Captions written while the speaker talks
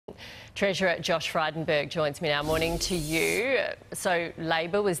Treasurer Josh Frydenberg joins me now. Morning to you. So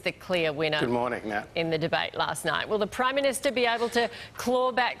Labor was the clear winner. Good morning, Nat. In the debate last night. Will the Prime Minister be able to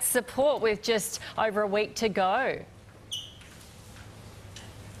claw back support with just over a week to go?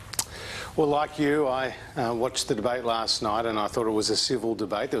 Well, like you, I watched the debate last night and I thought it was a civil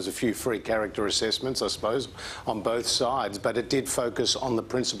debate. There was a few free character assessments, I suppose, on both sides, but it did focus on the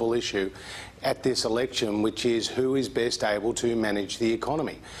principal issue at this election, which is who is best able to manage the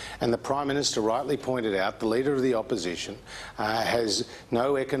economy. And the Prime Minister rightly pointed out the Leader of the Opposition has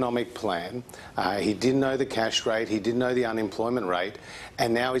no economic plan. He didn't know the cash rate, he didn't know the unemployment rate,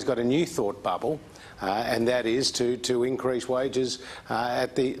 and now he's got a new thought bubble. And that is to increase wages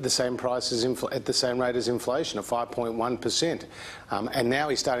at the same price as at the same rate as inflation of 5.1%. And now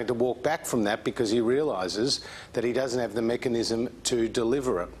he's starting to walk back from that because he realises that he doesn't have the mechanism to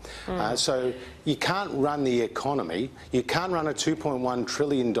deliver it. So you can't run the economy. You can't run a $2.1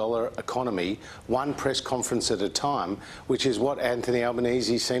 trillion economy one press conference at a time, which is what Anthony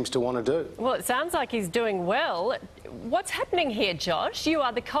Albanese seems to want to do. Well, it sounds like he's doing well. What's happening here, Josh? You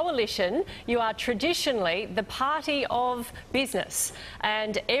are the coalition. You are traditionally the party of business.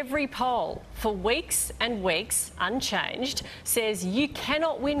 And every poll for weeks and weeks, unchanged, says you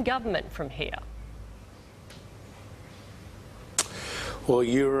cannot win government from here. Well,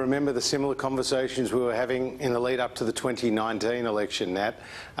 you remember the similar conversations we were having in the lead up to the 2019 election, Nat.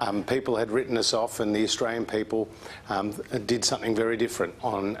 People had written us off and the Australian people did something very different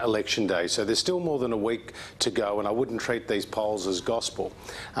on election day. So there's still more than a week to go and I wouldn't treat these polls as gospel.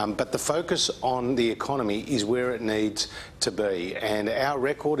 But the focus on the economy is where it needs to be. And our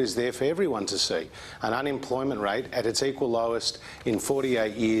record is there for everyone to see. An unemployment rate at its equal lowest in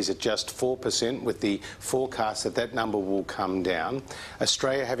 48 years at just 4%, with the forecast that that number will come down.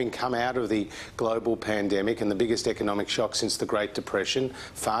 Australia having come out of the global pandemic and the biggest economic shock since the Great Depression,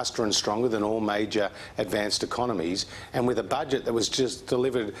 faster and stronger than all major advanced economies, and with a budget that was just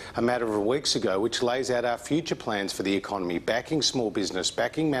delivered a matter of weeks ago, which lays out our future plans for the economy, backing small business,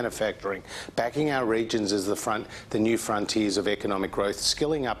 backing manufacturing, backing our regions as the new frontiers of economic growth,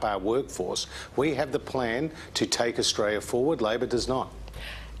 skilling up our workforce. We have the plan to take Australia forward. Labor does not.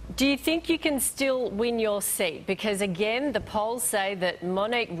 Do you think you can still win your seat? Because again, the polls say that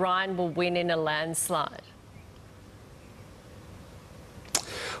Monique Ryan will win in a landslide.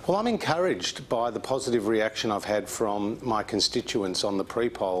 Well, I'm encouraged by the positive reaction I've had from my constituents on the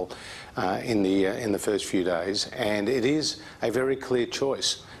pre-poll in the first few days, and it is a very clear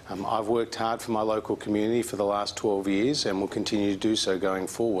choice. I've worked hard for my local community for the last 12 years and will continue to do so going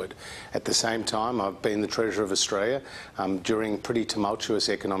forward. At the same time, I've been the Treasurer of Australia during pretty tumultuous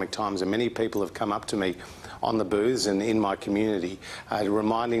economic times, and many people have come up to me on the booths and in my community,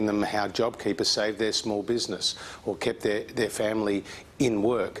 reminding them how JobKeeper saved their small business or kept their family in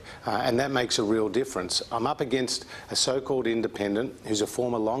work, and that makes a real difference. I'm up against a so-called independent who's a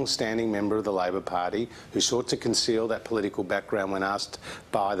former long-standing member of the Labor Party who sought to conceal that political background when asked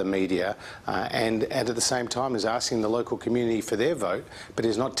by the media, and at the same time is asking the local community for their vote, but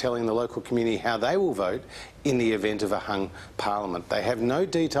is not telling the local community how they will vote in the event of a hung parliament. They have no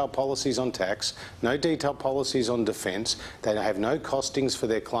detailed policies on tax, no detailed policies on defence. They have no costings for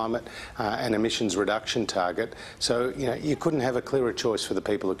their climate and emissions reduction target. So, you know, you couldn't have a clearer choice for the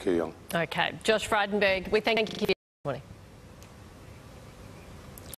people of Kooyong. OK. Josh Frydenberg, we thank you for this morning.